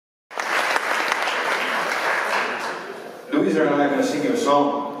Louisa and I are going to sing you a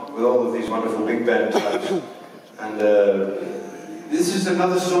song with all of these wonderful big band types. And this is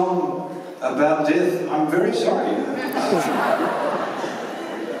another song about death. I'm very sorry.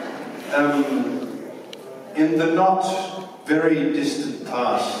 In the not very distant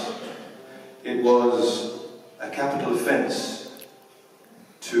past, it was a capital offence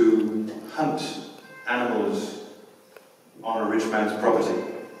to hunt animals on a rich man's property.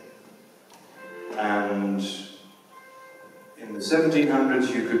 And in the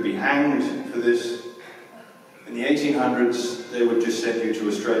 1700s you could be hanged for this. In the 1800s they would just send you to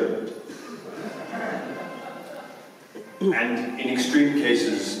Australia. And in extreme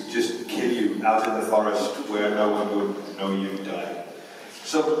cases just kill you out in the forest where no one would know you died.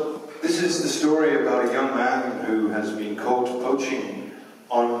 So this is the story about a young man who has been caught poaching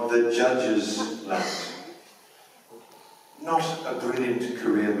on the judge's land. Not a brilliant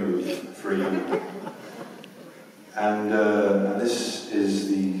career move for a young man. And this is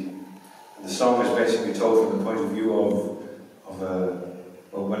the song is basically told from the point of view of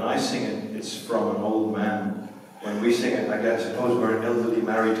well, when I sing it, it's from an old man. When we sing it, I suppose we're an elderly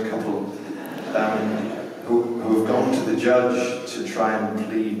married couple who have gone to the judge to try and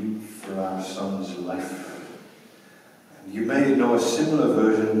plead for our son's life. And you may know a similar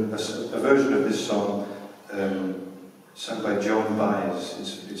version, a version of this song sung by Joan Baez.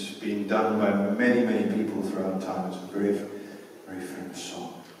 It's been done by many, many people throughout time. It's a very, very famous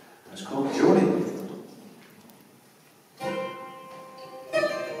song. It's called Jullie.